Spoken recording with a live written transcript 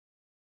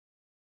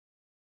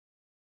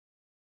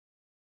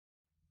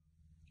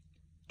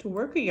To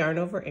work a yarn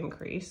over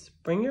increase,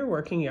 bring your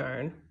working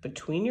yarn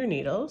between your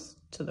needles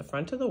to the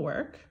front of the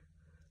work,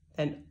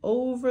 then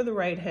over the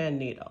right hand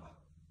needle.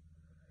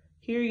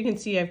 Here you can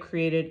see I've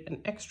created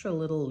an extra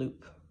little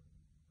loop.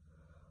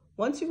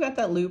 Once you've got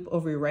that loop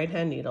over your right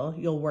hand needle,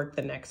 you'll work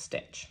the next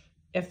stitch.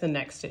 If the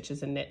next stitch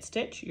is a knit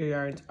stitch, your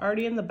yarn's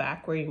already in the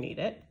back where you need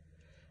it.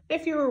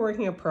 If you were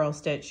working a purl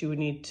stitch, you would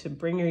need to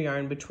bring your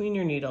yarn between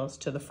your needles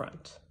to the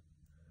front.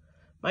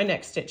 My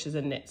next stitch is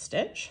a knit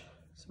stitch,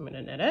 so I'm going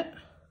to knit it.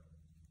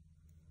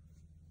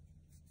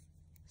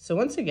 So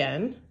once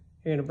again,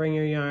 you're going to bring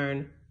your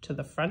yarn to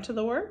the front of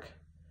the work,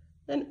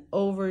 then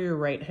over your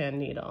right hand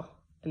needle,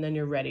 and then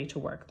you're ready to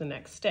work the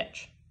next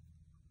stitch.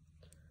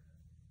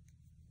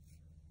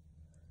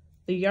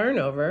 The yarn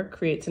over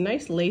creates a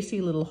nice lacy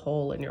little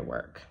hole in your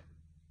work.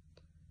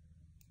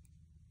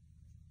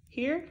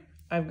 Here,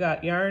 I've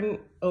got yarn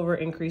over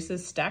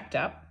increases stacked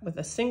up with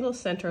a single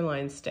center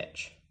line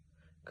stitch,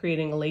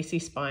 creating a lacy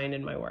spine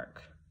in my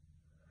work.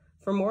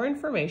 For more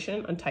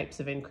information on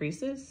types of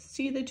increases,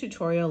 see the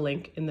tutorial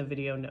link in the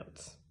video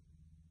notes.